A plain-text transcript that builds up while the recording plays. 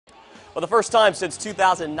For the first time since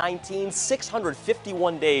 2019,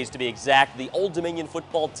 651 days to be exact, the Old Dominion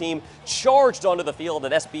football team charged onto the field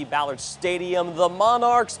at SB Ballard Stadium. The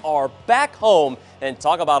Monarchs are back home, and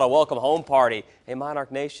talk about a welcome home party. Hey,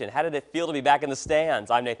 Monarch Nation, how did it feel to be back in the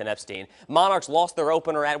stands? I'm Nathan Epstein. Monarchs lost their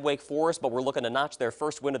opener at Wake Forest, but we're looking to notch their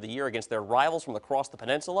first win of the year against their rivals from across the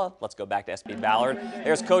peninsula. Let's go back to SB Ballard.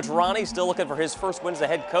 There's Coach Ronnie, still looking for his first win as a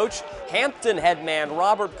head coach. Hampton head man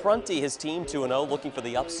Robert Prunty, his team 2-0, looking for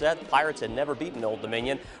the upset. The Pirates had never beaten Old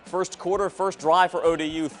Dominion. First quarter, first drive for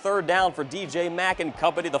ODU. Third down for DJ Mack and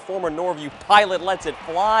company. The former Norview pilot lets it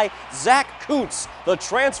fly. Zach Kuntz, the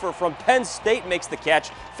transfer from Penn State, makes the catch.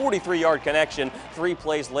 43-yard connection. 3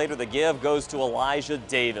 plays later, the give goes to Elijah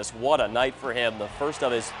Davis. What a night for him. The first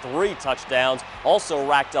of his 3 touchdowns. Also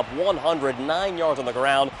racked up 109 yards on the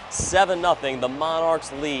ground. 7-0, the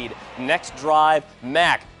Monarchs lead. Next drive,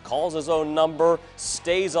 Mack calls his own number,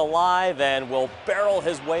 stays alive, and will barrel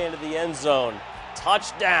his way into the end zone.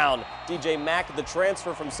 Touchdown. DJ Mack, the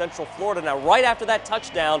transfer from Central Florida. Now, right after that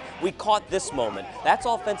touchdown, we caught this moment. That's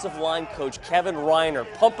offensive line coach Kevin Reiner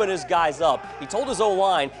pumping his guys up. He told his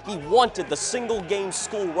O-line he wanted the single-game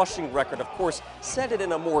school rushing record. Of course, said it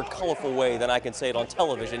in a more colorful way than I can say it on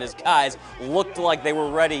television. His guys looked like they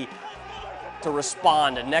were ready to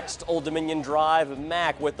respond. Next Old Dominion drive,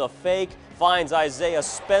 Mack with a fake, finds Isaiah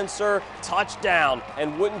Spencer, touchdown.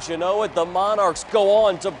 And wouldn't you know it, the Monarchs go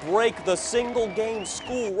on to break the single-game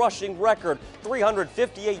school rushing record.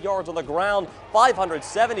 358 yards on the ground,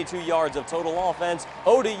 572 yards of total offense.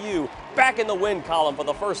 ODU back in the win column for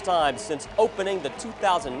the first time since opening the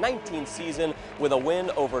 2019 season with a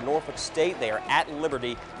win over Norfolk State. They are at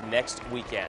Liberty next weekend.